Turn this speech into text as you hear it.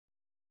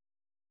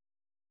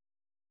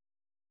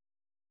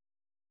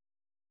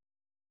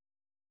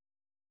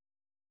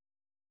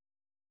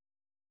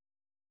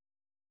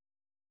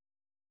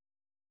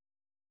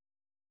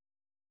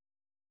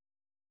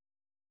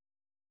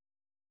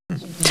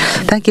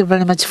Thank you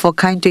very much for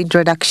kind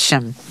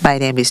introduction. My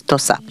name is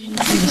Tosa.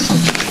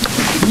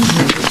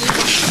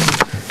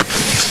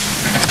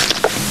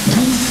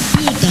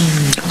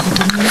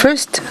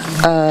 First,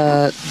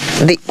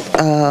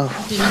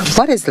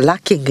 what is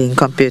lacking in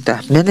computer?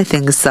 Many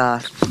things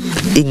are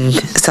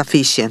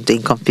insufficient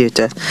in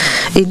computer.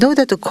 In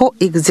order to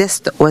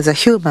coexist with a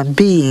human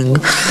being,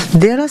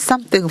 there is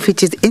something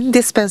which is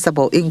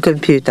indispensable in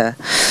computer.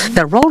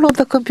 The role of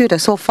the computer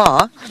so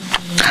far,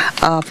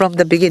 from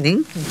the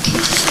beginning,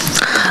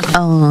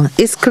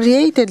 is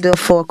created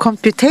for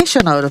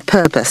computational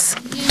purpose,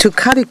 to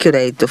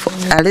calculate for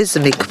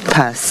arithmetic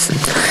purpose.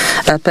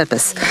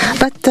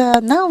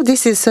 But now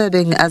this is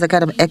serving as a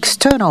kind of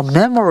external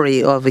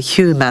memory of a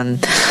human,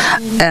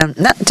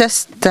 not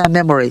just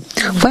memory.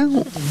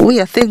 When we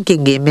are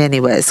thinking in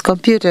many ways,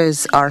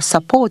 computers are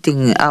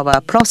supporting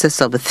our process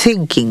of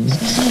thinking.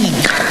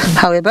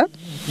 However,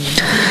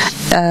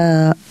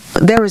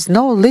 there is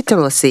no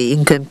literacy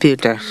in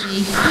computer.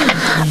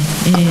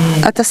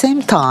 At the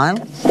same time,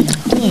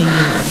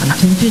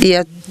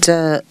 yet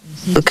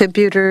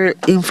computer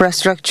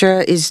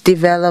infrastructure is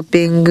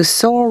developing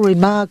so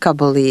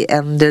remarkably,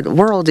 and the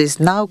world is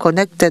now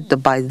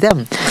connected by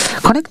them.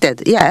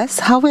 Connected, yes.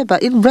 However,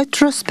 in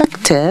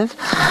retrospective,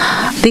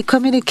 the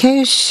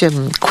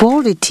communication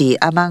quality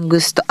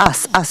amongst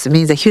us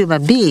means a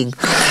human being,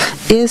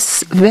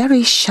 is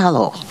very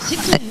shallow.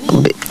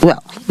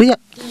 Well, we are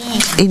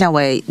in a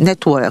way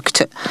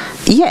networked,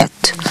 yet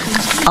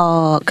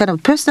kind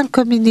of personal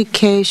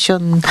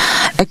communication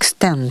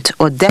extent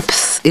or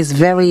depth is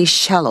very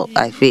shallow,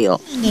 I feel.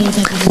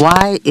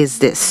 Why is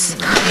this?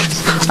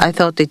 I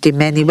thought it in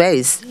many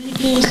ways.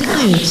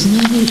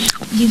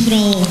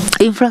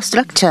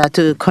 Infrastructure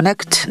to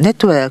connect,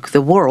 network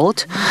the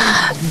world,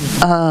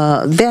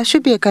 there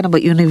should be a kind of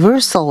a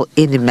universal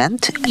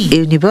element.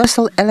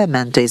 Universal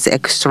element is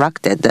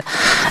extracted.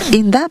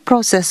 In that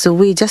process,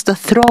 we just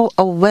throw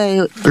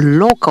away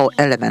local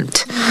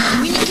element.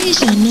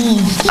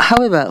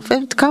 However,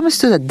 when it comes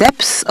to the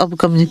depth of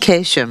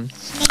communication,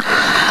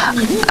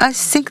 I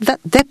think that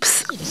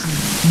depth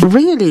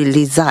really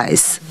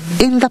resides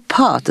in the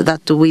part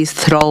that we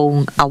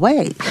throw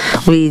away,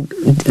 we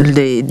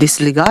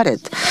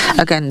disregarded,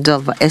 a kind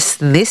of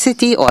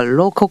ethnicity or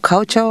local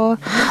culture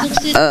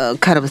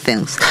kind of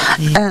things,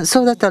 and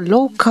so that the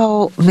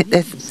local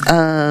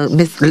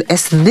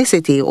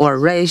ethnicity or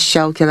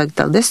racial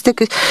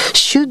characteristic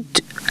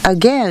should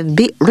again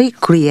be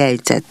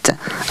recreated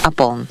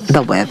upon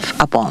the web,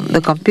 upon the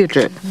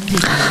computer.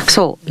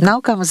 So now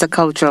comes the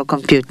cultural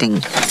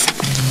computing.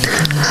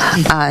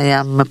 I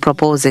am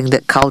proposing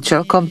the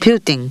cultural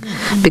computing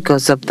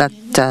because of that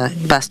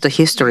past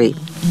history.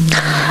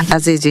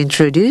 As is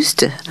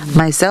introduced,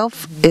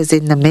 myself is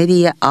in the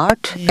media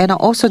art and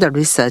also the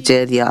research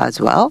area as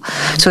well.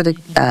 So the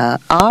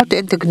art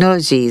and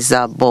technologies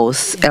are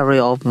both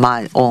area of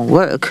my own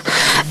work.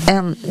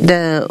 And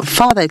the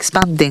further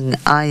expanding,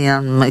 I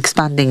am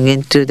expanding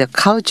into the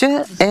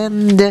culture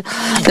and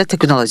the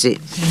technology.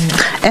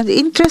 And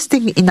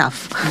interesting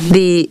enough,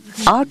 the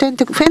art and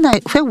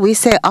when we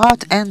say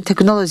art and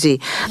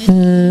technology,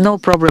 no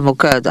problem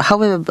occurred.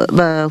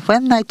 However,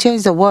 when I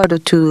change the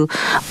word to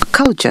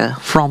culture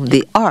from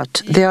the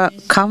art, there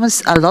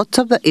comes a lot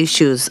of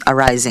issues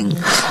arising.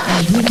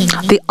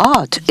 The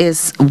art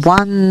is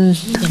one,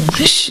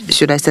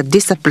 should I say,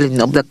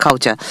 discipline of the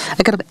culture,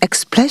 a kind of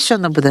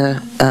expression of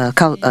the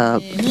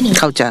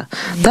culture.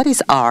 That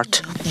is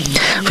art,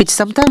 which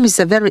sometimes is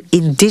a very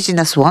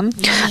indigenous one.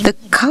 The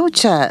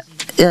culture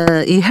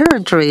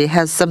inherently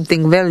has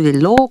something very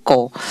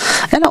local,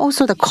 and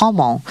also the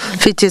common,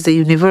 which is a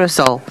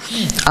universal,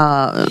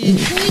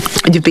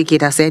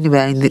 ubiquitous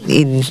anywhere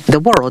in the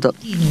world.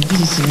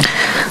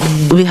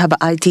 We have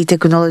IT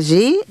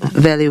technology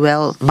very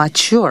well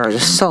matured.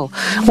 So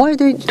why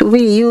don't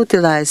we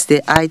utilize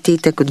the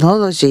IT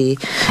technology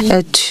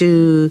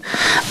to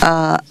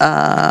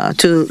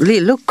really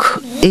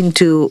look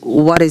into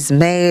what is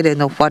made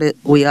and what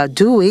we are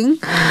doing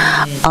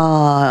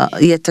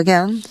yet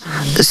again?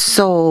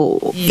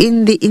 So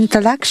in the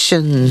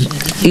interaction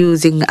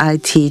using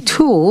IT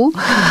tool,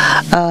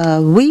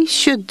 we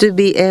should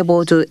be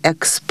able to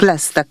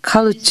express the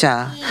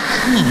culture.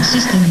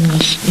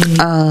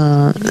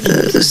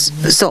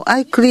 So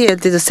I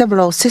created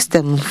several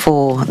systems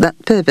for that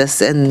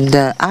purpose, and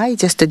I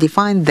just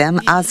defined them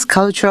as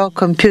cultural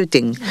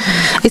computing.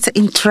 It's an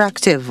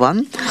interactive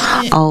one.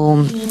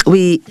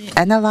 We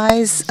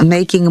analyze,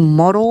 making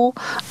model,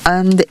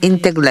 and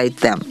integrate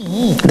them.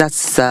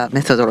 That's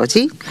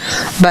methodology.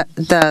 But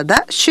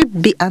that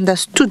should be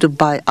understood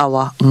by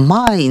our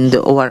mind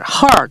or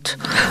heart,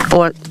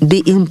 or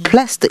be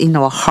impressed in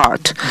our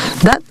heart.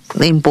 That's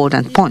the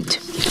important point.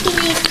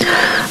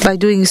 By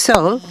doing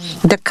so,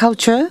 the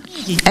culture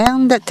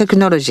and the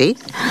technology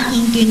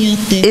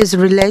is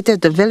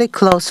related very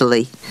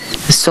closely.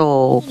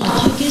 So,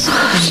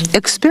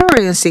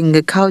 experiencing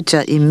the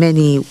culture in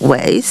many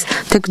ways,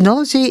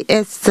 technology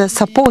is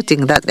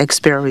supporting that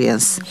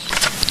experience.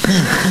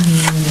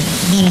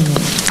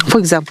 For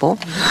example,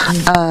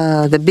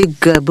 the big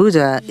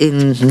Buddha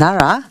in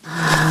Nara,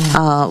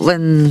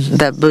 when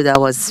the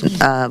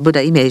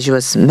Buddha image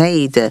was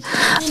made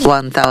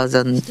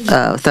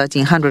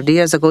 1,300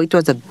 years ago, it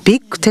was a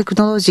big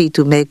technology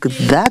to make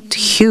that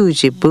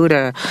huge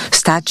Buddha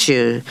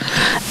statue.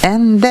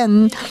 And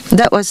then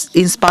that was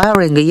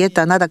inspiring yet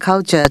another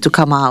culture to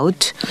come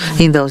out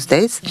in those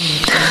days.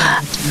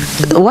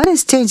 What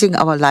is changing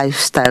our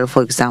lifestyle,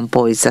 for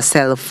example, is a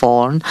cell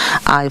phone,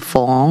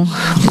 iPhone,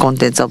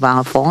 contents of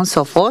our phone,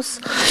 so forth.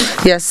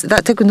 Yes,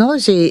 that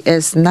technology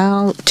is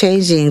now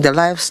changing the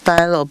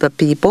lifestyle of the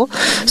people.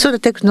 So the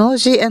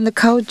technology and the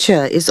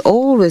culture is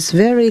always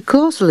very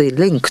closely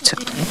linked.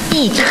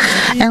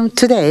 And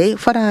today,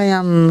 what I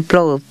am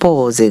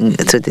proposing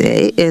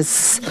today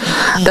is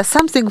that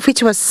something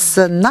which was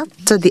not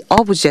the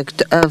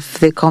object of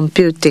the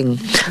computing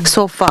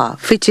so far,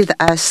 which is the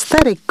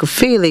aesthetic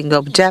feeling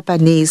of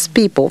Japanese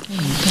people,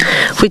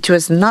 which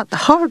was not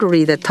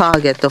hardly the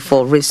target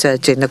for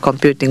research in the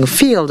computing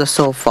field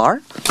so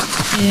far.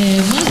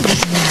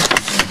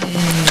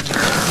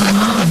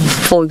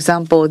 For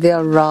example,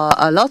 there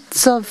are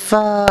lots of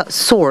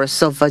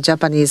source of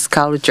Japanese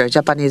culture,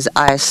 Japanese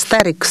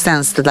aesthetic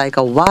sense, like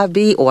a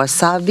wabi or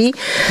sabi,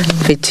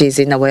 which is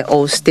in a way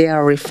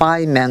austere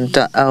refinement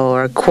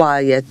or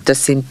quiet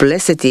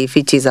simplicity,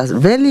 which is a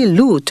really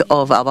root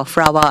of our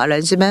flower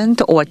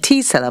arrangement or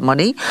tea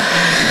ceremony.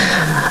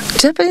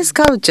 Japanese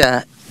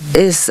culture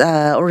is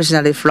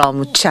originally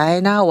from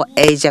China or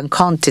Asian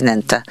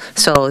continent.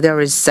 So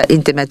there is an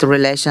intimate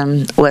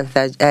relation with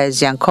the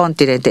Asian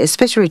continent,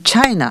 especially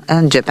China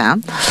and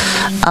Japan.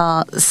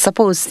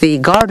 Suppose the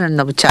garden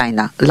of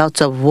China,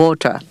 lots of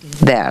water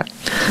there.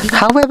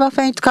 However,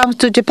 when it comes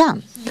to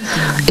Japan,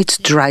 it's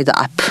dried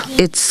up.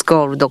 It's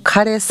called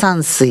Kare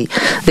Sansui,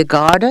 the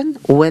garden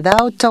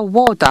without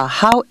water.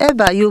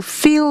 However, you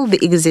feel the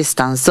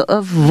existence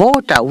of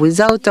water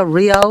without a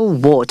real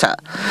water.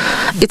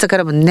 It's a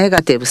kind of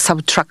negative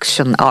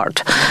subtraction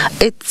art.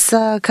 It's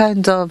a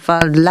kind of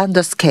a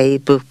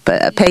landscape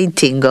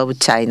painting of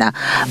China,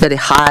 very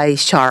high,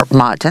 sharp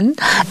mountain.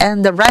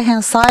 And the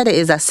right-hand side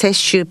is a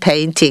Seishu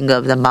painting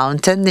of the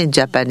mountain in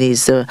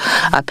Japanese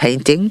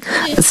painting.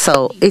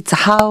 So it's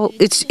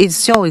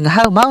showing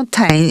how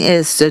mountain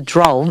is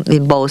drawn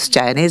in both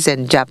Chinese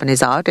and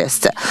Japanese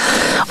artists.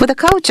 But the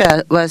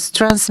culture was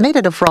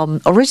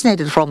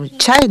originated from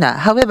China.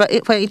 However,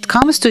 when it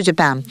comes to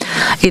Japan,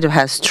 it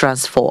has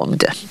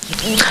transformed.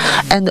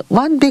 And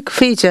one big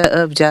feature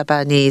of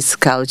Japanese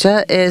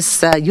culture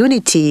is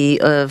unity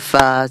of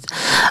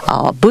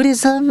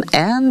Buddhism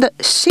and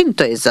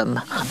Shintoism.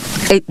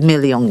 8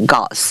 million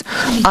gods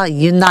are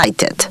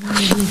united.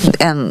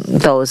 And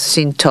those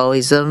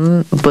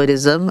Shintoism,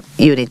 Buddhism,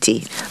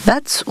 unity.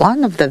 That's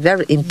one of the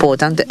very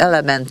important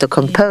elements to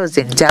compose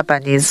in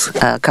Japanese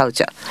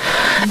culture.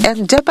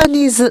 And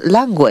Japanese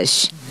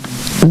language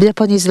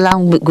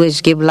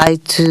give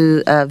life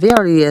to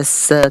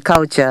various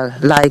culture,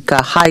 like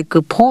a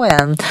haiku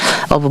poem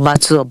of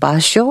Matsuo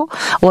Basho,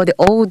 or the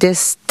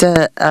oldest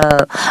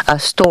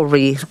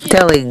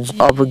storytelling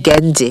of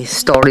Genji.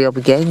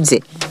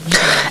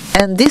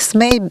 And this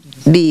may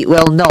be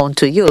well known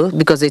to you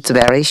because it's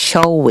very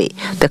showy.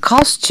 The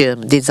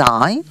costume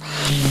design,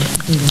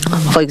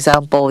 for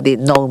example, the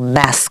no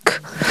mask,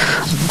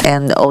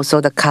 and also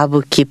the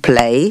kabuki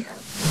play,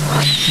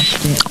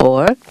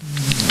 or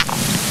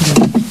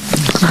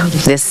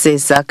this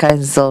is a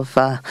kind of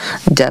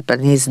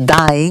Japanese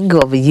dyeing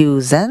of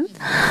yuzen,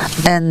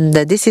 and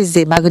this is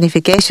the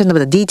magnification of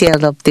the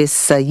detail of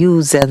this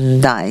yuzen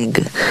dyeing.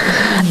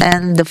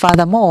 And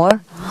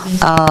furthermore,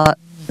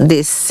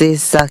 this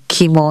is a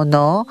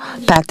kimono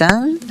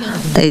pattern.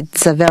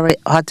 It's a very,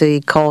 what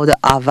we call the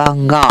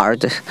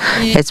avant-garde.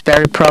 It's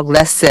very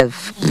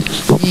progressive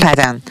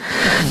pattern.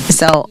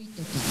 So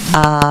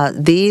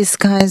these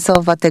kinds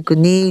of a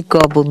technique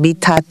of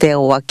mitate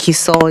or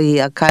kisoi,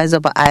 a kind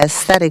of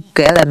aesthetic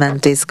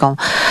element is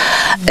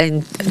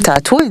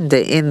intertwined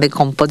in the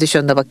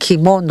composition of a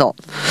kimono.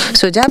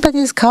 So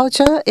Japanese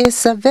culture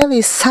is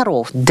very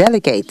subtle,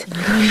 delicate.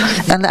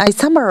 And I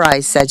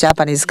summarize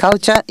Japanese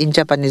culture in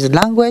Japanese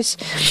language.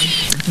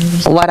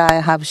 What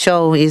I have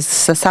shown is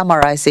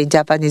summarized in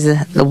Japanese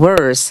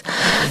words.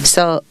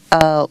 So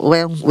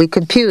when we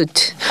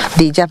compute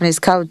the Japanese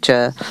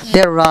culture,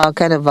 there are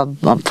kind of a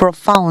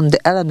profound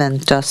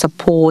element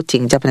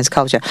supporting Japanese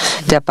culture.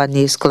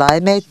 Japanese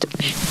climate,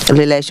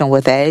 relation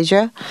with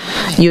Asia,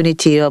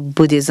 unity of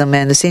Buddhism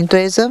and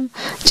Shintoism,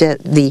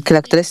 the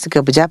characteristic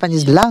of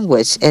Japanese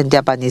language and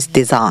Japanese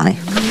design.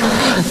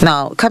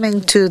 Now,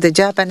 coming to the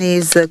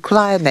Japanese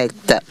climate,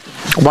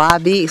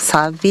 wabi,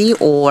 sabi,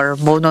 or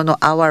mono no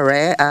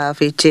aware,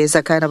 which is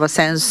a kind of a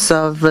sense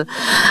of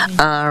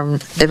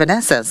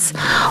evanescence.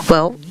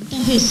 Well,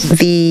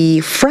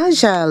 the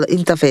fragile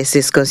interface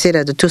is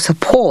considered to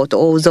support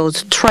all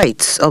those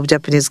traits of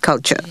Japanese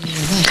culture.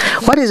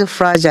 What is a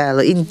fragile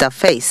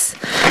interface?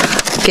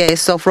 Okay,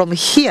 so from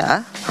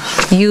here,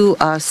 you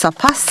are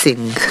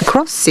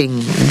crossing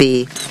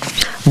the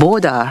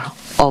border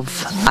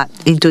of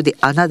into the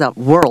another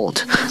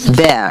world.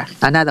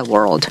 Another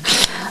world.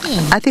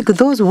 I think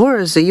those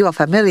words you are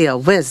familiar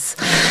with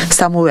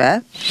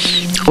somewhere.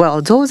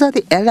 Well, those are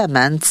the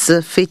elements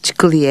which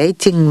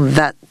creating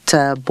that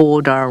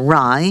border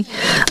line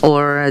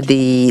or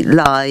the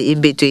line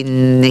in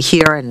between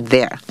here and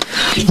there.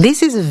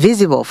 This is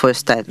visible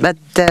first time, but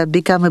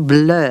become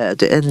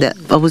blurred and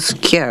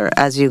obscure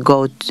as you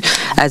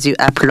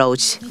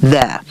approach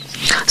there.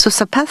 So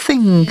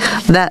surpassing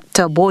that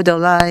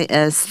borderline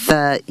is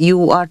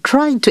you are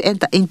trying to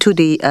enter into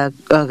the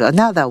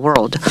another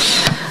world.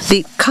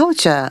 The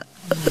culture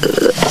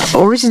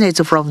originates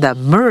from the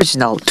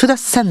marginal to the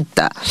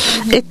center.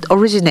 It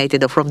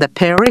originated from the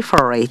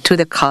periphery to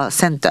the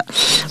center,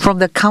 from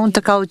the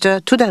counterculture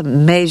to the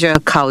major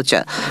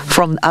culture,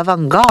 from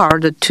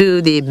avant-garde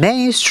to the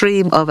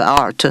mainstream of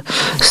art.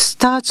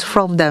 Starts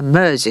from the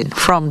margin,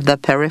 from the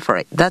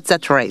periphery. That's a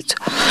trait.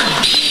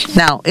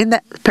 Now, in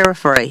the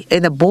periphery,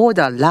 in the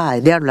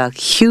borderline, there are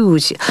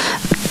huge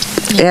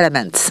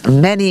elements,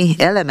 many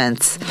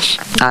elements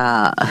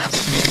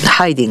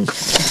hiding.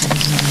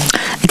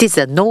 It is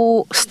a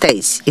no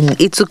stage in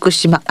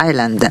Itsukushima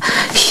Island.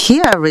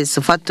 Here is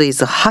what is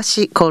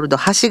called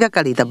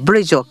hashigakari, the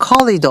bridge or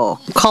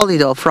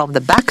corridor from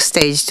the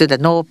backstage to the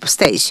no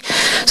stage.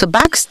 So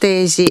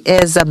backstage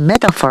is a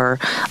metaphor.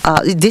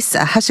 This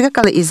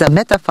hashigakari is a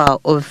metaphor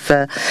of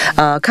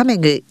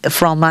coming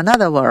from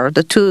another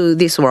world to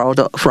this world,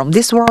 from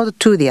this world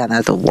to the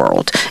another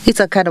world. It's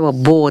a kind of a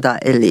border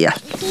area.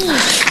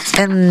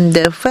 And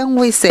when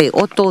we say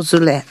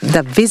otozure,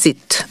 the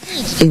visit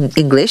in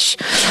English,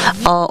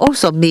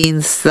 also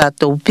means that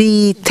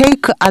we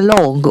take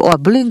along or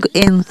bring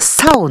in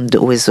sound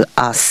with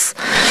us.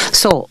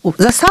 So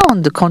the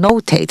sound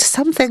connotates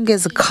something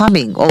is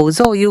coming,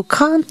 although you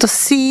can't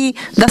see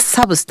the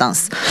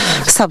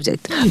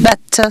subject,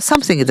 but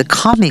something is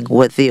coming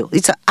with you.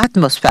 It's an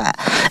atmosphere.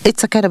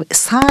 It's a kind of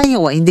sign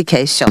or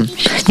indication.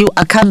 You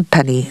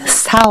accompany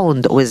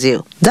sound with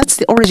you. That's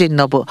the origin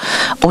of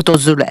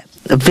otozure,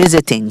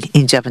 visiting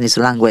in Japanese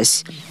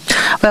language.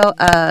 Well,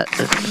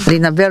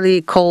 in a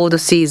very cold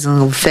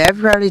season,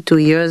 February 2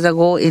 years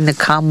ago, in the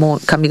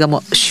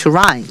Kamigamo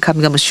Shrine.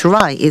 Kamigamo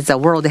Shrine is a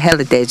World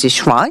Heritage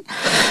Shrine.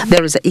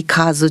 There is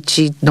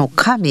Ikazuchi no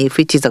Kami,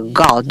 which is a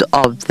god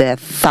of the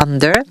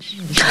thunder,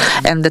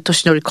 and the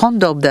Toshinori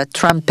Kondo of the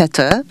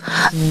trumpeter.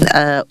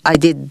 I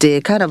did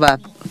the kind of a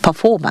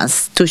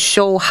performance to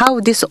show how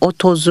this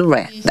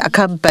otozure,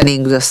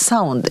 accompanying the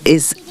sound,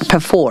 is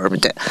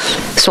performed.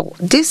 So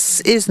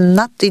this is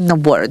not in a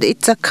word.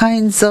 It's a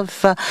kind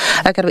of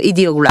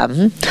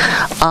ideogram.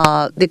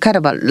 The kind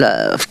of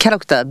a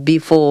character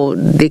before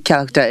the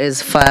character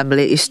is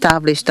firmly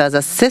established as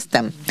a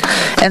system.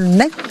 And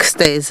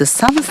next is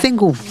something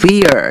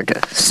weird,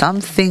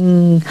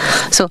 something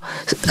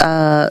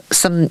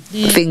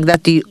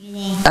that you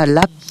are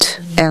wrapped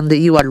and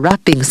you are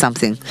wrapping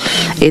something.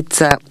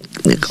 It's a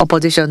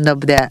opposition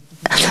of the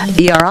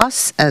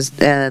eros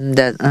and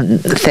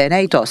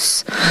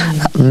thanatos,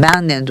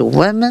 man and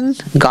woman,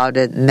 god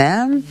and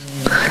man.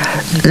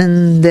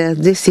 And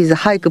this is a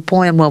haiku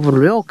poem of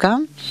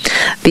Ryokan.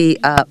 The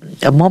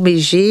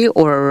momiji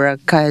or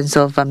kinds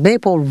of a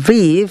maple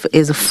leaf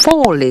is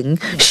falling,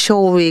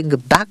 showing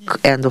back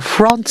and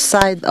front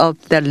side of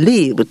the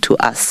leaf to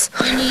us.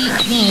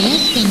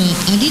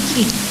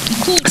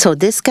 So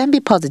this can be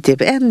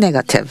positive and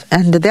negative,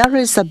 and there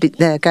is a bit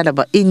kind of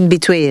in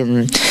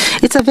between.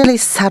 It's a very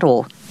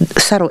subtle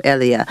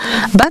area,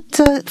 but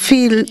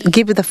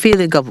give the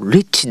feeling of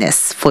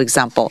richness. For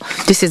example,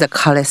 this is a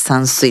kare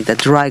sansui, the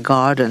dry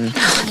garden,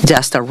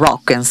 just a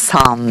rock and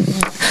sand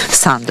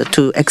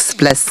to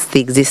express the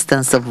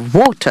existence of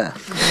water.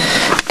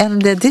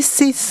 And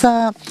this is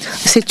a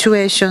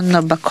situation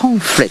of a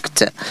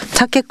conflict.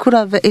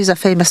 Takekurabe is a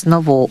famous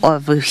novel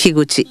of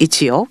Higuchi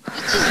Ichio.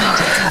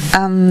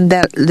 And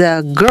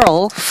the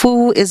girl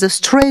who is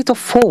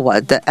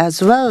straightforward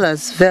as well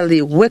as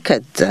very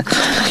wicked,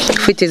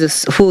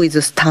 who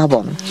is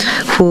stubborn,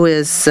 who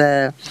is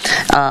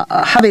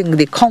having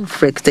the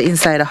conflict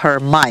inside her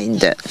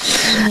mind,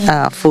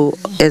 who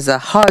is a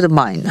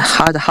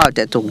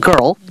hard-hearted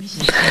girl.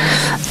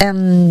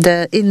 And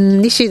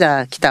in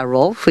Nishida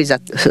Kitaro, who is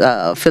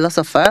a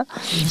philosopher,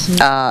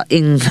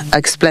 in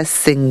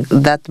expressing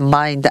that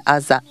mind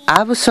as an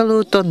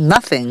absolute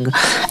nothing,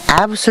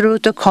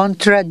 absolute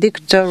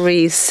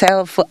contradictory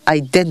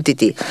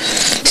self-identity.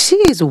 She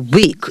is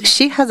weak.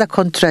 She has a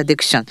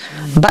contradiction,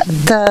 but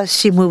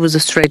she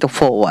moves straight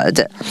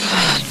forward.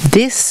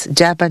 This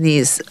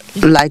Japanese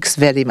likes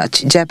very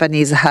much.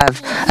 Japanese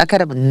have a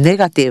kind of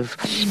negative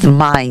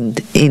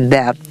mind in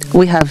there.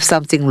 We have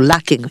something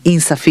lacking,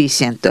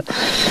 insufficient,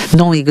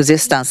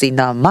 non-existence in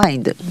our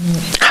mind.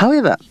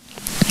 However,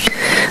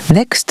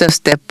 next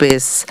step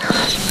is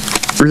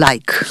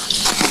like.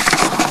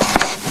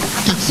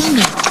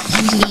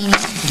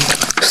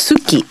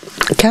 Suki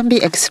can be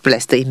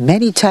expressed in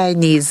many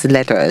Chinese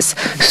letters.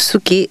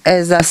 Suki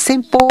is a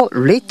simple,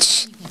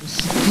 rich,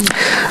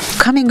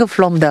 coming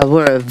from the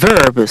word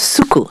verb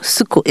suku.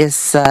 Suku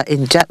is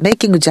in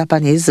making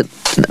Japanese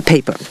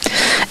paper.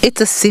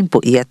 It's a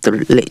simple yet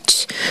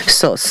rich.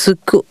 So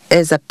suku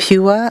is a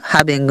pure,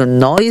 having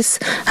noise,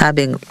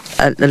 having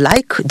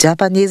like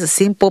Japanese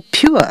simple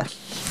pure.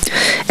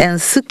 And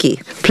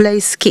suki, play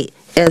ski,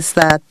 is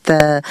that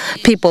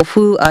people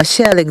who are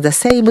sharing the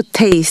same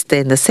taste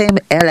and the same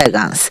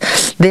elegance,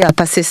 they are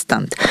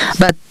persistent.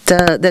 But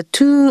the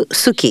two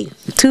suki,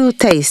 two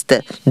taste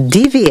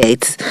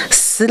deviate,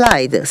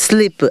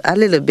 slip a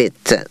little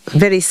bit,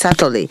 very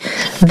subtly.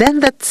 Then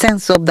that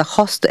sense of the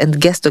host and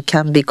guest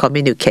can be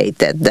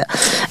communicated.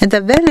 And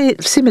a very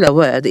similar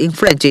word in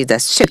French is a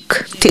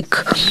tic.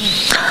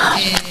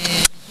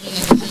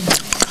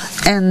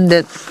 And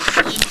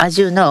as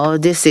you know,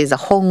 this is a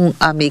hon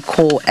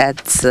amiko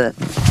at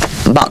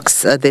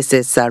box. This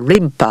is a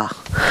rimpa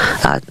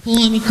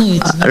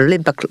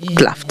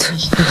craft.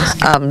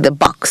 The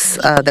box,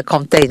 the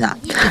container.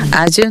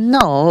 As you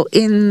know,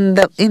 in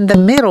the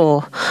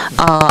middle,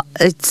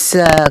 it's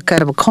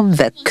kind of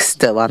convex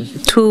one.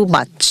 Too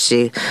much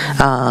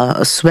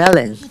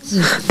swelling.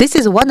 This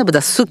is one of the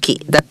suki,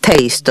 the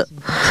taste.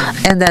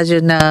 And as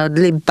you know,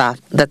 rimpa,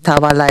 the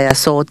Tawaraya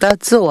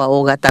Sotatsu or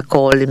Ogata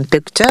Korin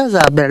pictures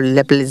are very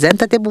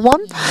representative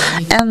one.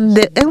 And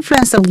the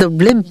influence of the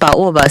rimpa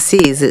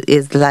overseas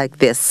is like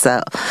this.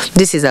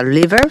 This is a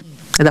river.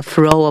 The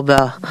flow of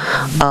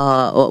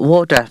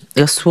water,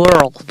 the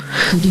swirl,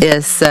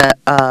 is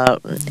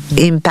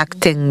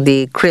impacting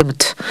the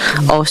crimped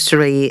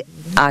Austrian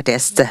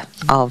artist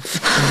of,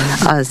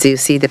 as you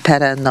see, the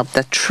pattern of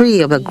the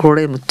tree of a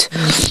grimt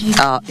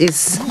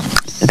is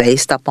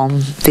based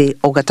upon the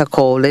Ogata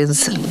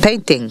Korin's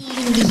painting.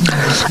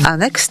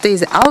 Next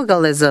is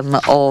algorithm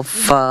of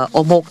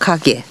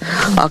omokage,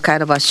 a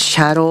kind of a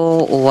shadow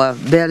or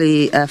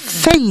very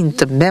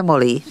faint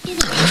memory.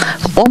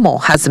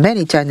 Omo has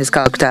many Chinese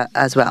characters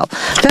as well.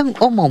 When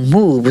Omo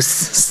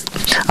moves,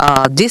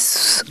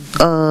 this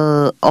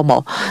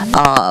Omo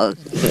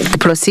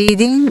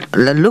proceeding,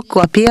 look,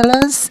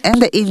 appearance,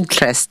 and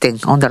interesting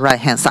on the right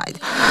hand side.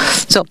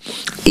 So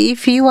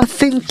if you are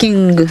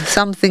thinking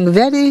something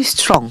very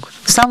strong,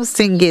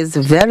 something is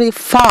very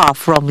far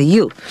from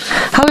you.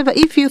 However,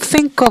 if you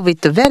think of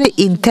it very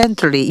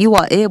intently, you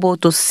are able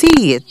to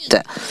see it.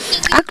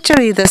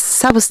 Actually, the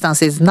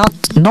substance is not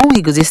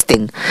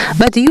non-existing,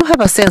 but you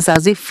have a sense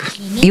as if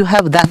you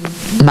have that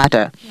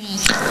matter.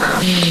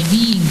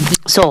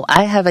 So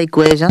I have an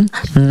equation: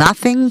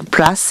 nothing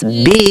plus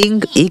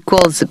being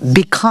equals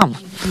become.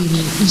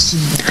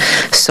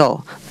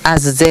 So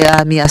as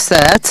Zeami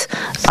asserts,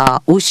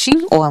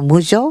 Ushin or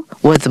Mujo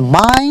with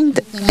mind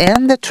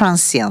and the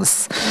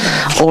transience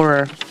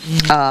or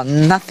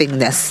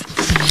nothingness.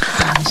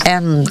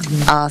 And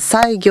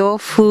Saigyo,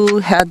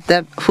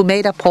 who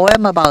made a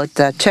poem about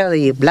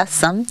cherry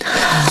blossom,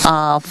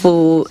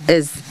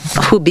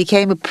 who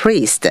became a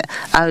priest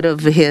out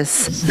of his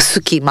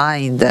suki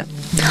mind.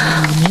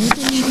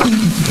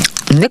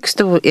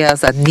 Next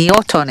is a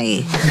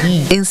neotony.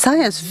 In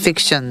science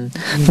fiction,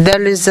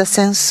 there is a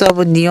sense of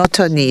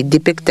neotony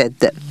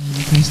depicted.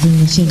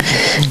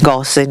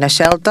 Ghost in a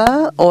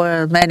Shelter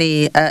or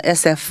many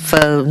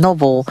SF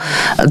novel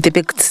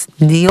depicts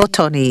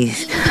neotony.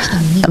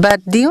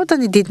 But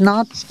neotony did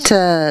not,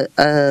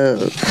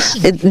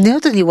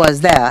 neotony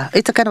was there.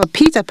 It's a kind of a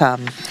Peter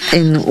Pan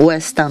in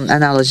Western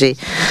analogy.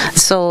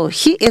 So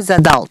he is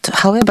adult.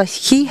 However,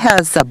 he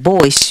has a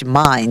boyish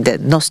mind,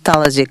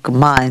 nostalgic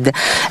mind,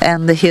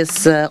 and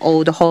his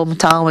old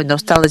hometown and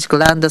nostalgic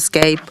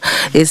landscape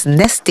is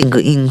nesting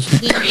in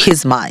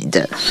his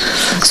mind.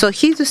 So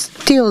he's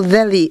still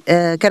very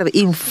kind of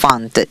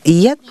infant,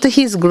 yet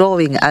he's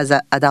growing as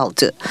an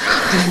adult.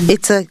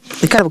 It's a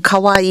kind of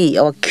kawaii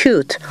or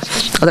cute.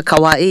 The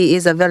kawaii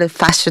is a very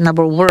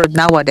fashionable word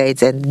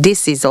nowadays, and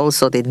this is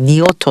also the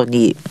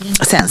neotony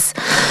sense.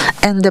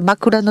 And the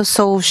Makura no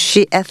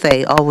Soushi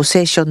essay of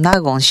Seisho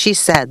Nagon, she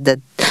said that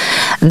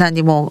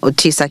nanimo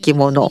chisaki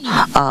mono,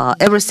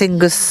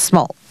 everything is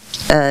small.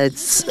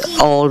 It's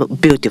all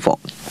beautiful.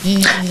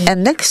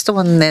 And next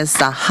one is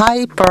a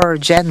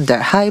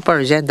hypergender,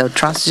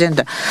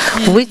 transgender,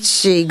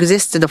 which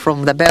existed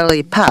from the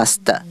very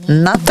past,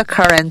 not the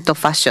current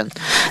fashion.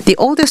 The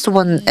oldest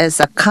one is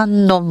a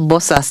Kannon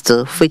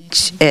Bosasu,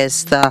 which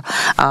is the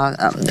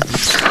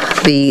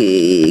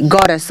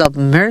goddess of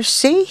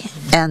mercy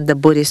and the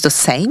Buddhist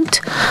saint,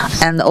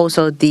 and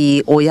also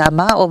the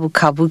Oyama of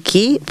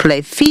Kabuki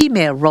play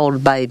female role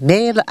by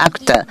male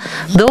actor.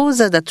 Those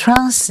are the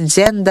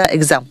transgender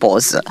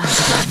examples.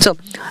 So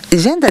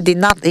gender did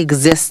not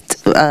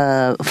exist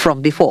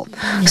from before.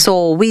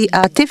 So we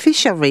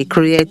artificially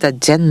create a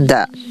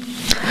gender.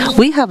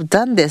 We have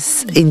done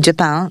this in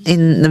Japan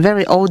in the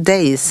very old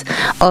days.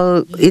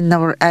 In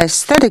our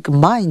aesthetic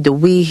mind,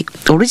 we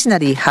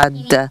originally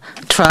had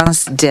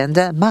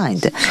transgender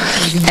mind.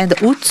 And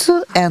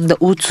Utsu and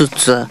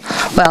Utsutsu.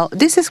 Well,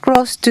 this is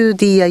close to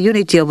the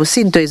unity of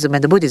Shintoism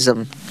and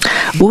Buddhism.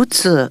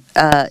 Utsu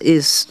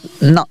is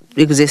not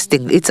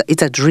existing.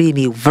 It's a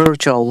dreamy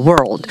virtual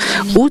world.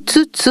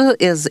 Utsutsu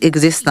is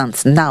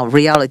existence now,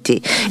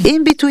 reality.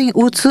 In between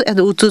Utsu and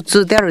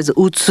Utsutsu, there is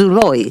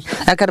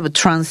Utsuroi, a kind of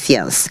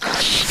transience.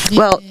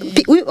 Well,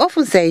 we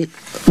often say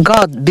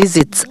God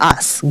visits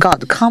us,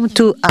 God come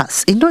to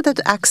us. In order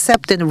to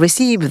accept and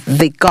receive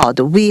the God,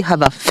 we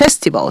have a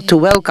festival to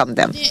welcome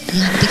them.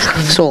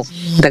 So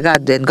the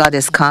God and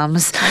Goddess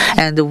comes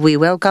and we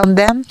welcome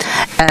them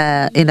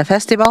in a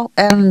festival,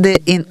 and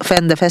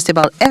when the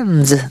festival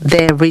ends,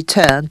 they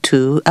return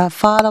to a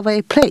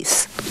faraway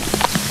place.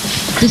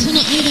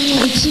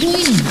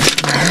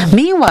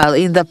 Meanwhile,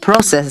 in the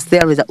process,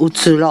 there is a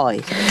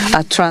utsuroi,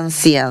 a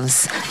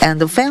transience.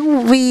 And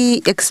when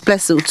we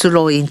express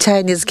utsuroi in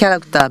Chinese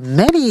character,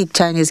 many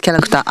Chinese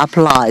character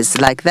applies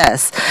like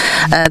this.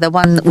 The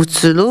one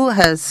utsuru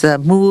has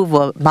move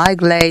or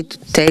migrate,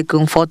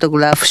 taken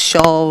photograph,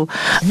 show,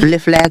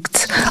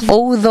 reflect.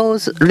 All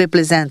those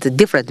represent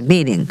different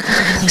meaning.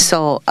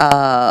 So,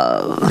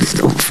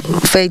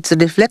 when it's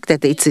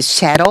reflected, it's a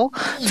shadow.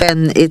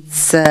 When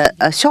it's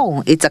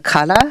shown, it's a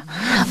color.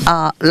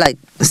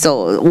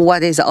 So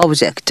what is the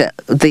object?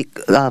 The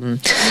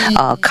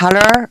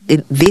color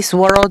in this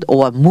world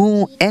or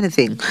moon,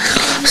 anything.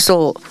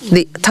 So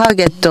the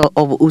target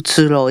of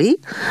utsuroi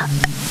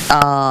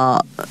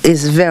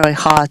is very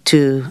hard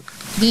to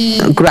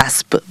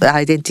grasp. The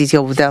identity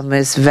of them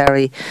is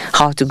very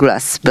hard to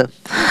grasp.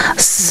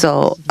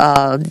 So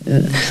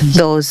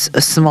those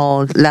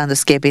small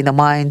landscape in the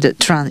mind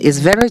is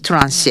very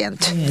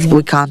transient.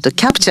 We can't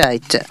capture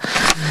it.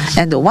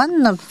 And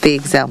one of the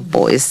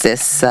example is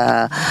this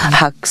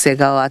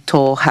Hakusegawa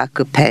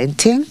Tohaku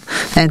painting,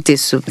 and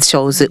this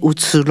shows the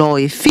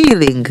utsuroi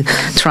feeling,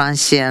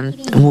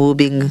 transient,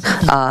 moving,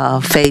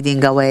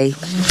 fading away.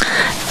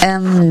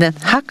 And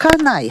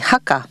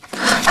haka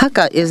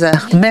is a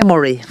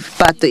memory,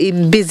 but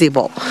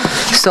invisible.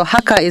 So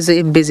haka is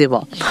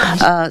invisible.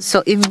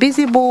 So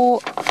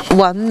invisible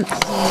one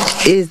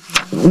is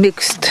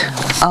mixed,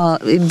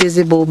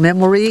 invisible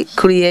memory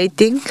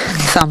creating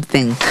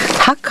something.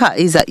 Haka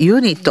is a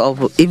unit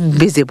of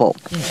invisible.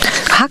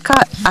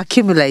 Haka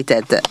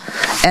accumulated,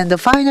 and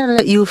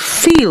finally you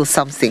feel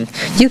something.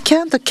 You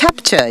can't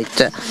capture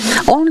it,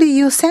 only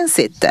you sense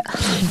it.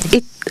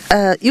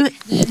 You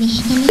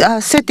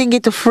are setting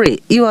it free.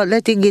 You are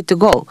letting it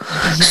go.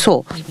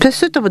 So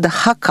pursuit of the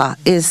haka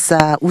is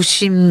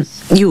Ushin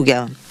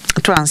Yugen,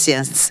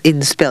 transience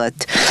in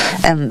spirit,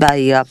 and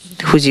by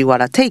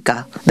Fujiwara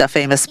Teika, the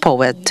famous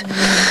poet.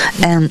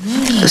 And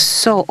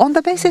so on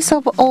the basis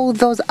of all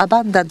those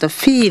abundant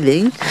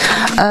feeling,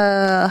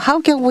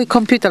 how can we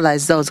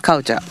computerize those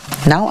culture?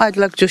 Now I'd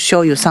like to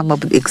show you some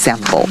of the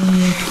example.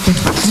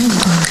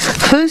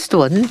 First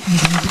one,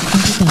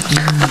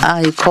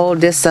 I call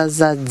this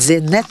as a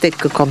genetic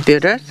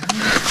computer.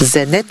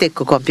 Genetic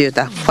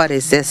computer. What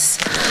is this?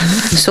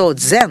 So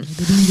Zen,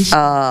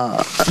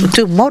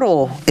 to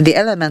model the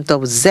element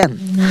of Zen,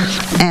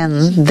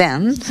 and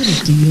then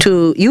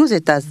to use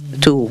it as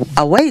to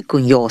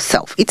awaken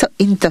yourself. It's an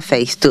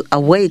interface to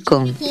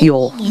awaken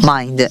your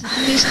mind.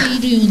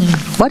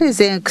 What is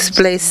I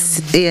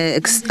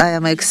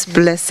am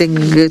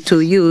expressing to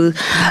you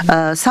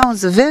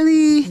sounds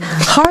very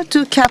hard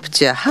to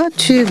capture, hard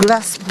to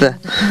grasp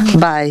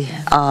by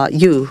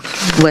you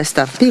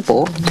Western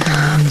people.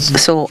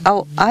 So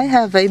I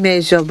have an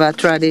image of a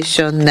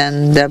tradition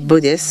and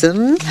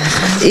Buddhism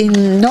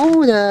in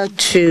order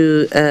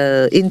to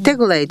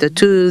integrate,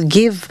 to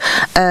give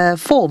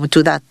form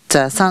to that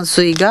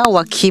sansuiga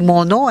or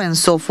kimono and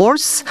so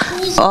forth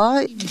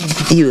are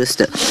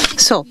used.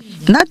 So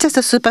not just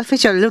a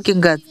superficial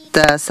looking at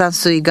the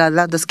sansuiga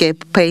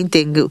landscape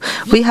painting,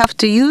 we have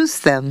to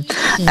use them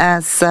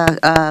as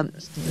a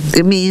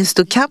means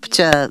to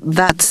capture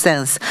that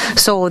sense.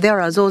 So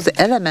there are those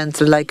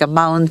elements like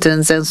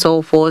mountains and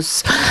so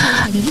forth.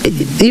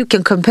 You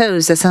can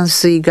compose a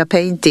sansuiga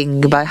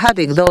painting by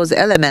having those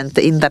elements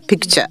in the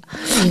picture.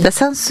 The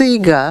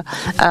sansuiga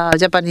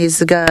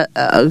Japanese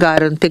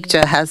garden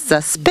picture has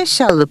a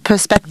special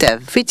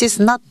perspective, which is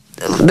not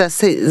the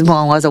same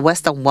one as a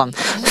Western one.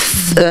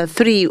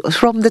 Three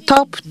from the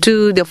top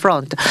to the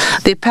front,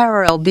 the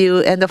parallel view,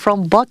 and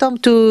from bottom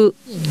to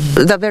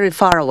the very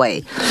far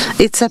away.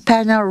 It's a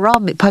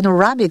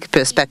panoramic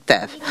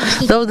perspective.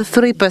 Those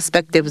three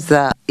perspectives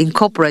are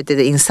incorporated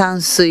in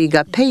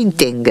sansuiga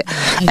painting,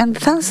 and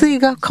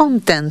sansuiga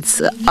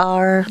contents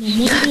are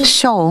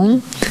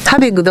shown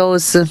having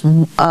those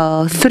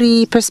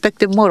three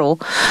perspective model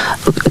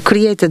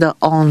created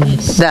on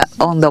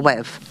the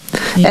web.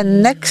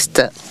 And next,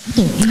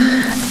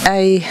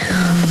 I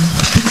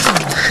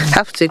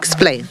have to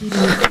explain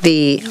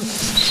the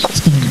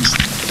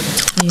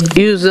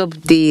use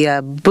of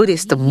the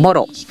Buddhist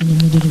model,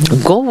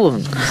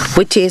 Go-un,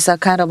 which is a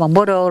kind of a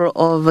model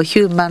of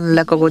human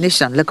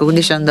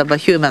recognition of a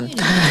human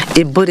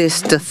in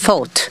Buddhist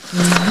thought.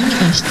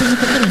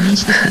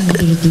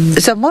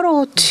 The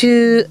model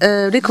to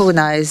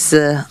recognize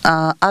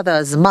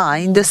others'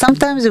 mind,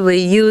 sometimes we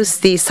use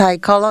the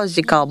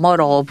psychological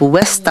model of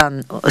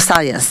Western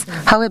science.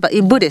 However,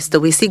 in Buddhist,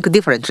 we think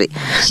differently.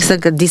 It's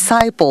like a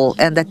disciple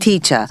and the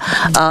teacher,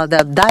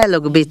 the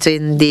dialogue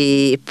between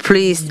the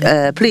priest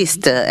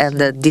and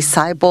the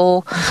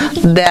disciple.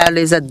 There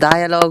is a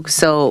dialogue,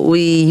 so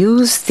we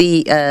use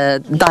the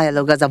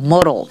dialogue as a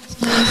model.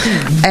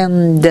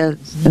 And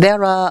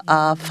there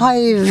are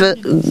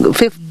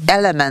fifth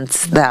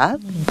elements there.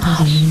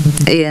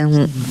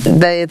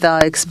 They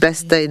are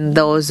expressed in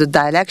those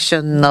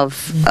direction of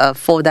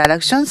 4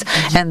 directions,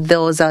 and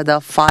those are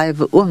the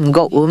 5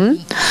 Go-un.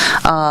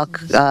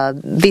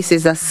 This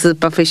is a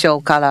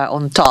superficial color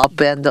on top,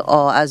 and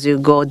as you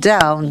go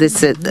down,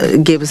 this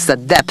gives the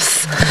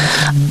depth.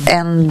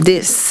 And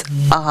this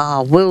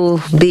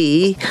will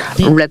be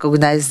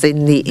recognized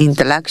in the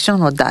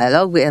interaction or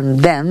dialogue, and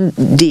then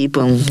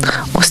deepen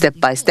step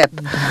by step.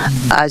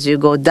 As you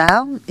go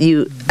down,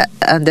 you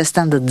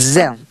understand the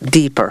Zen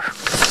deeper.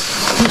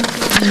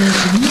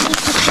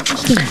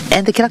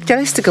 And the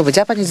characteristic of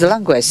Japanese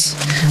language,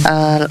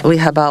 we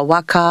have a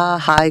waka,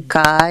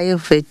 haikai,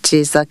 which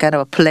is a kind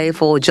of a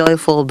playful,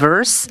 joyful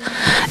verse,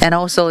 and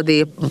also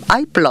the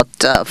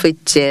iplot,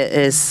 which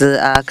is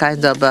a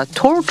kind of a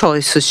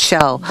tortoise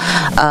shell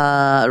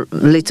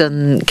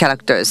written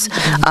characters.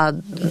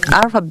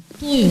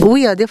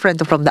 We are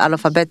different from the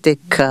alphabetic,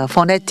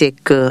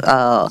 phonetic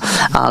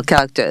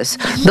characters.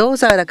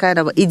 Those are the kind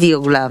of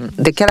ideogram.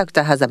 The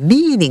character has a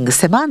meaning,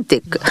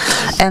 semantic,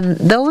 and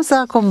those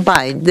are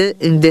combined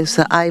in this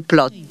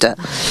iplot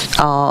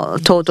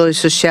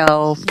tortoise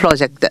shell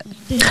project.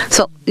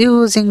 So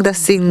using the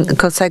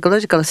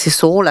psychological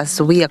thesaurus,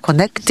 we are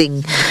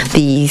connecting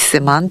the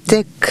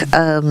semantic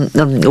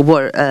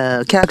word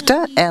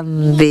character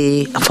and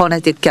the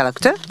phonetic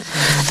character,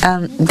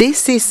 and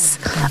this is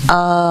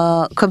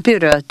a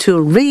computer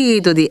to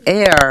read the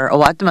air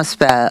or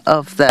atmosphere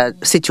of the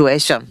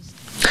situation.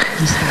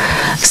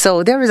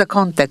 So there is a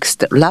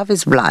context. Love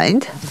is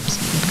blind.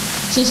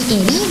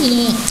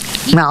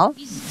 Now,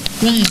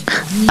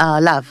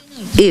 love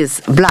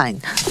is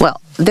blind. Well,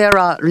 there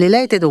are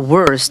related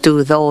words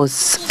to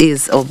those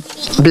is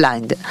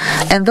blind,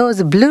 and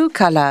those blue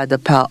colored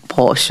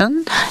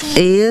portion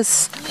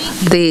is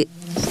the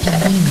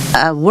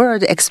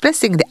word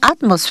expressing the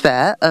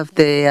atmosphere of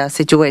the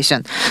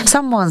situation.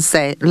 Someone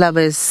say love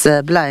is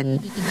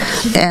blind,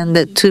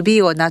 and to be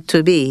or not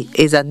to be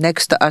is a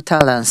next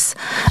utterance,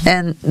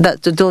 and the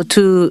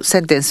 2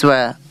 sentences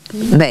were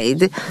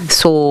made.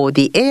 So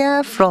the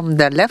air from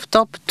the left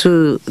top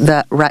to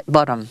the right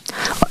bottom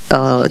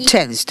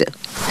changed.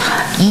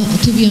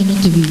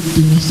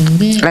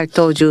 I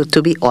told you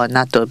to be or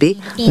not to be.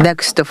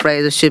 Next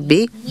phrase should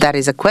be, that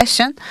is a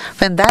question.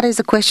 When that is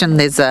a question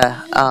is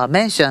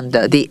mentioned,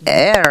 the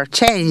air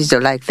changed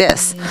like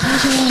this.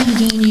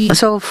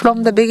 So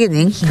from the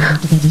beginning,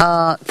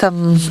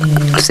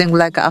 something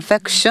like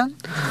affection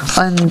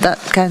and that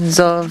kinds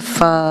of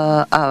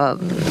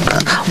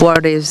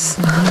word is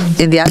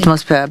in the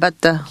atmosphere. But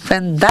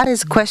when that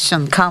is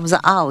question comes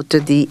out,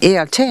 the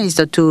air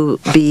changed to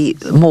be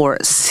more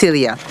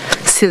serious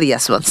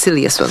one.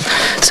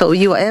 So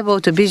you are able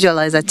to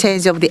visualize a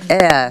change of the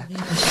air.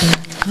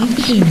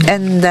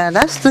 And the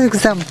last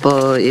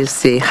example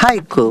is the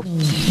haiku.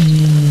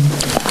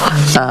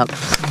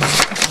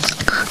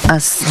 A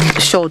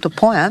short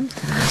poem.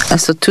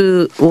 So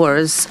 2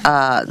 words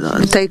are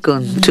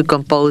taken to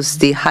compose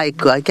the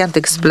haiku. I can't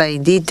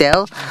explain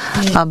detail,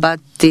 but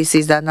this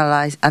is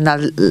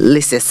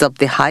analysis of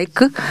the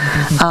haiku.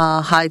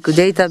 Haiku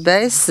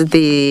database,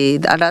 the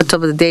alert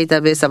of the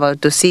database about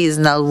the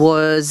seasonal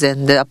words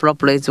and the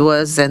appropriate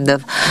words and the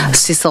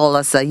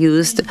thesaurus are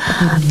used.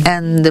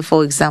 And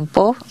for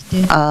example,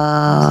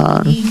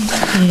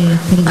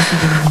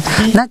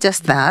 not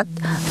just that,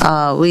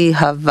 we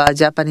have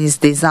Japanese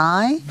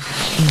design,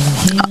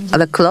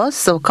 the clothes,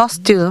 so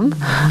costume,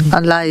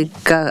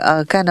 like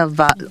kind of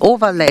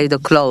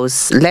overlaid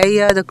clothes,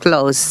 layered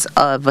clothes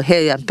of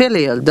Heian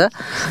period.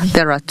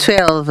 There are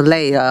 12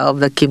 layers of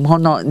the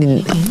kimono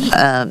in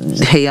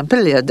Heian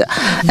period,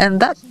 and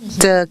that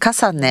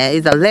kasane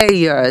is a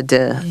layered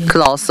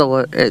cloth,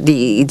 or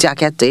the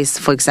jacket is,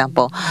 for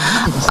example.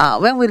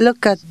 When we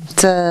look at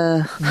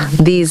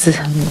these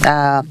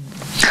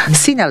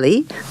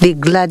scenery, the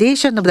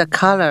gradation of the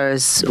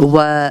colors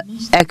were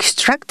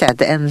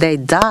extracted and they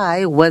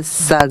dye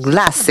with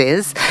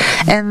glasses,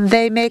 and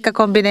they make a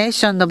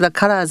combination of the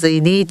colors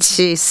in each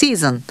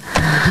season.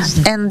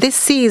 And this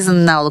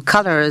seasonal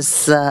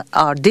colors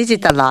are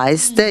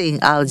digitalized in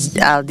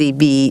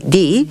RGB,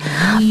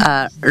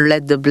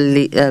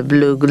 red,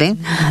 blue, green,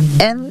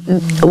 and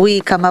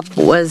we come up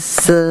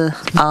with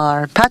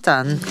our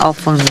pattern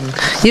often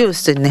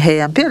used in the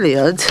Heian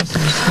period.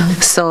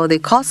 So the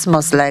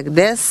cosmos like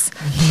this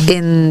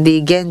in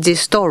the Genji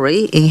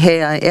story in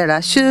Heian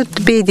era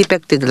should be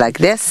depicted like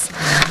this.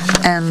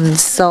 And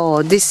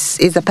so this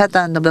is a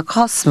pattern of the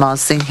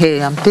cosmos in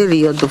Heian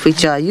period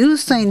which are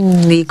used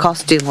in the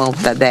costume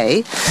of the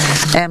day.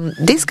 And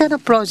this kind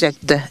of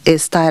project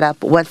is tied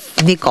up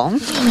with Nikon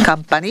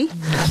company,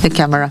 the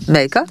camera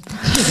maker.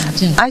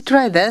 I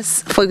tried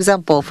this, for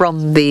example,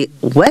 from the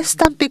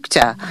Western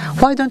picture.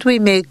 Why don't we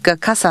make a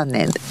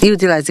kasane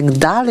utilizing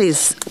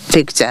Dali's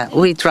picture?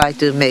 We try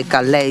to make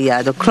a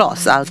layered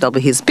cross out of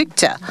his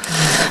picture.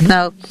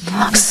 Now,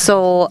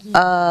 so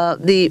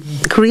the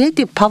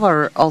creative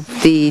power of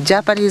the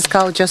Japanese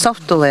culture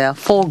software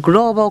for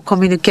global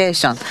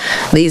communication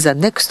is the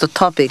next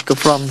topic.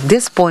 From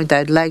this point,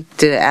 I'd like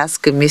to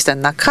ask Mr.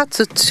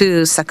 Nakatsu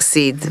to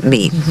succeed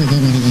me.